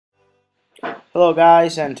Hello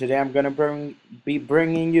guys, and today I'm gonna be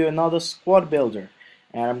bringing you another squad builder,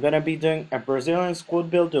 and I'm gonna be doing a Brazilian squad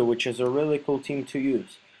builder, which is a really cool team to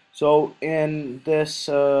use. So in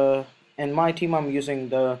my team, I'm using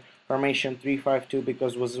the formation 3-5-2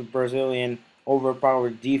 because with the Brazilian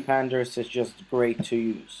overpowered defenders, it's just great to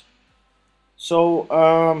use.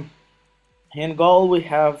 So in goal, we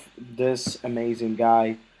have this amazing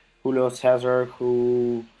guy, Julio Cesar,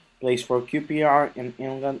 who plays for QPR in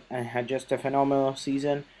England and had just a phenomenal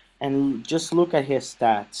season. And just look at his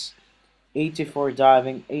stats: 84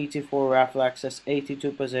 diving, 84 reflexes,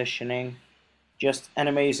 82 positioning. Just an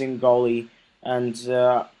amazing goalie, and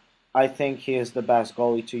I think he is the best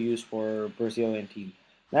goalie to use for Brazilian team.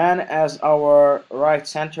 Then, as our right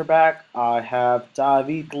center back, I have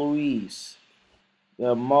David Luiz,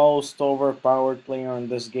 the most overpowered player in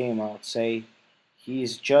this game, I would say.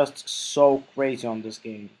 He's just so crazy on this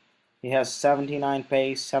game. He has 79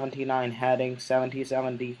 pace, 79 heading,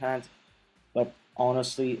 77 defense, but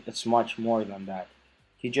honestly, it's much more than that.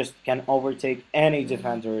 He just can overtake any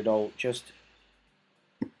defender at all.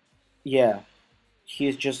 Yeah,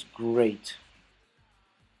 he's just great.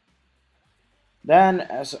 Then,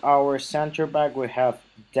 as our center back, we have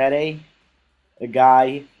Dede, a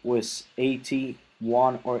guy with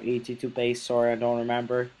 81 or 82 pace. Sorry, I don't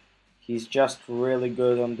remember. He's just really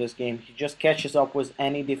good on this game. He just catches up with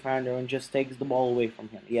any defender and just takes the ball away from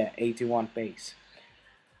him. Yeah, 81 pace.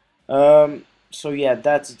 So yeah,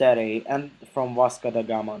 that's Dede and from Vasco da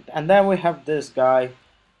Gama. And then we have this guy,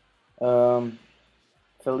 um,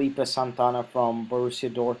 Felipe Santana from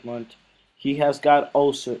Borussia Dortmund. He has got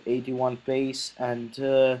also 81 pace, and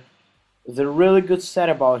the really good stat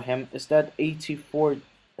about him is that 84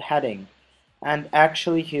 heading, and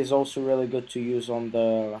actually he is also really good to use on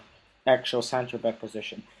the actual center back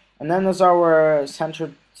position. And then as our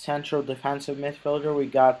central defensive midfielder, we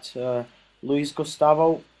got Luis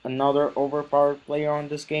Gustavo, another overpowered player on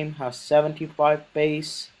this game, has 75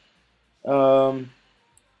 pace, um,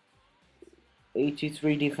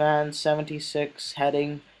 83 defense, 76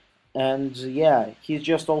 heading, and yeah, he's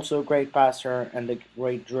just also a great passer and a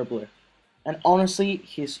great dribbler. And honestly,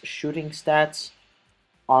 his shooting stats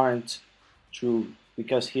aren't true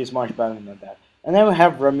because he's much better than that. And then we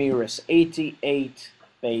have Ramirez, 88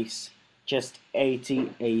 base, just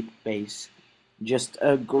 88 base, just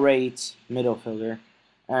a great midfielder.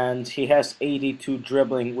 And he has 82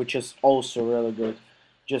 dribbling, which is also really good.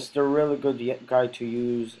 Just a really good guy to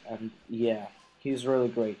use, and yeah, he's really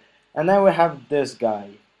great. And then we have this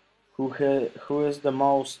guy, who is the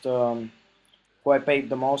most who I paid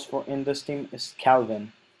the most for in this team is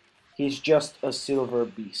Calvin. He's just a silver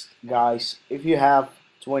beast. Guys, if you have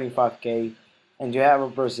 25k and you have a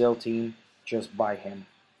Brazil team, just buy him.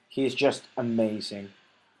 He's just amazing.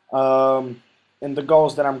 Um, in the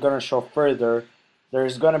goals that I'm gonna show further,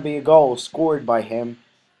 there's gonna be a goal scored by him,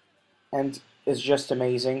 and it's just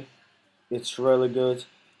amazing. It's really good.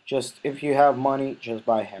 Just if you have money, just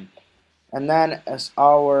buy him. And then as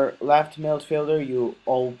our left midfielder, you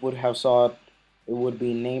all would have saw it would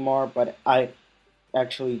be Neymar, but I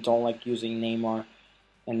actually don't like using Neymar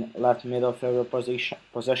in left midfielder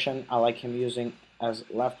position. I like him using as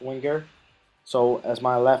left winger. So as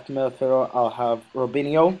my left midfielder, I'll have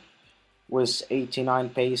Robinho with 89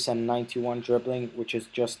 pace and 91 dribbling, which is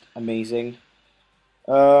just amazing.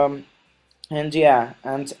 Um, and yeah,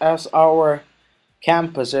 and as our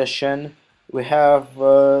cam position, we have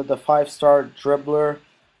the five-star dribbler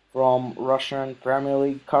from Russian Premier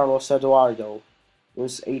League, Carlos Eduardo,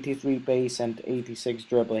 with 83 pace and 86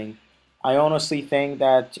 dribbling. I honestly think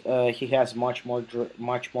that he has much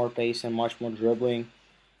more pace and much more dribbling.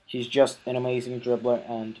 He's just an amazing dribbler,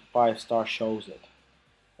 and five-star shows it.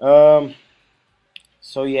 Um,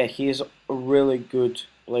 so yeah, he is a really good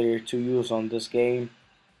player to use on this game,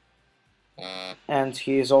 and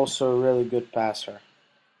he is also a really good passer.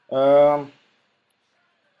 Um,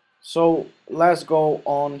 so let's go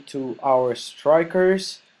on to our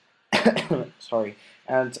strikers. Sorry.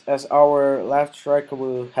 And as our left striker,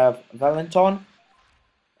 we'll have Valentin,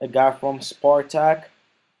 a guy from Spartak,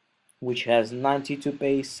 which has 92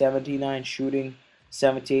 pace, 79 shooting,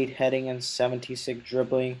 78 heading, and 76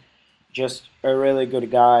 dribbling. Just a really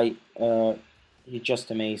good guy. He's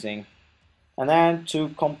just amazing. And then to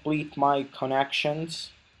complete my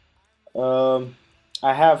connections, um,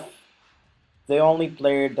 I have the only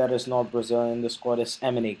player that is not Brazilian in the squad is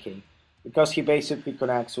MNAK, because he basically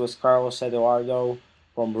connects with Carlos Eduardo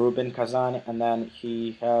from Ruben Kazan, and then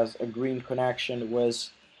he has a green connection with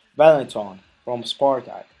Valentin from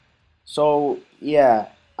Spartak. So yeah,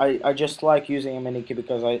 I just like using MNAK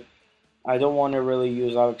because I don't want to really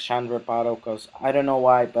use Alexandre Pato because I don't know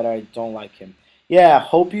why, but I don't like him. Yeah,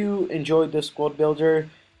 hope you enjoyed the squad builder.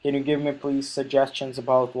 Can you give me please suggestions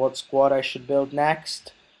about what squad I should build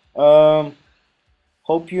next? Hope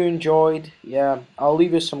you enjoyed. Yeah, I'll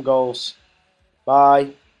leave you some goals.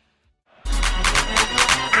 Bye.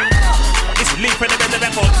 It's Lee for the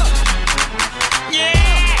record.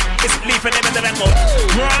 Yeah, it's Lee for the record.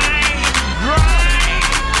 Right.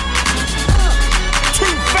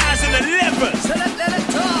 2011. So let it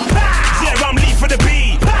talk. Yeah, I'm Lee for the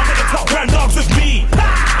B. For the top grand dogs with me.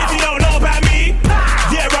 If you don't know about me,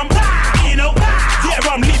 yeah,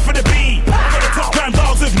 I'm Lee for the B. For the top grand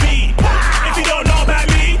dogs with me. If you don't know about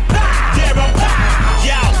me,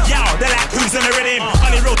 yeah, they're like who's in the rhythm.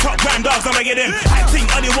 Only real top grand dogs, I'ma get him. I think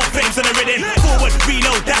only one flames in the rhythm. Forward,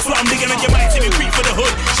 reload, that's what I'm digging. And you might see me creep for the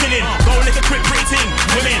hood, chilling. Go like a quick pretty team,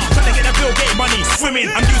 women. Trying to get a Bill Gates money, swimming.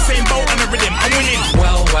 I'm Usain Bolt on the rhythm, I'm winning.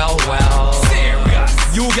 Well. Serious.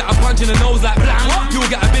 You'll get a punch in the nose like blam. You'll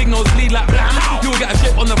get a big nose bleed like blam. You'll get a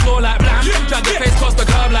chip on the floor like blam. Drag your face across the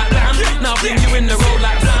curb like blam. Now bring you in the road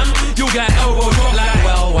like blam. You'll get an elbow drop like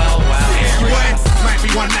well. Might be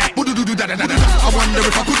one night. I wonder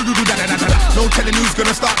if I could do da. No telling who's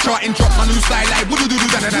gonna start charting. Drop my new style like da.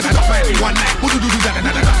 Might be one night.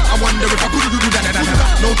 I wonder if I could do da.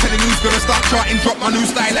 No telling who's gonna start charting. Drop my new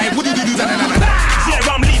style like da. Yeah,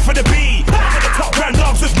 I'm Lee for the B. For the top grand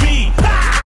dogs with me.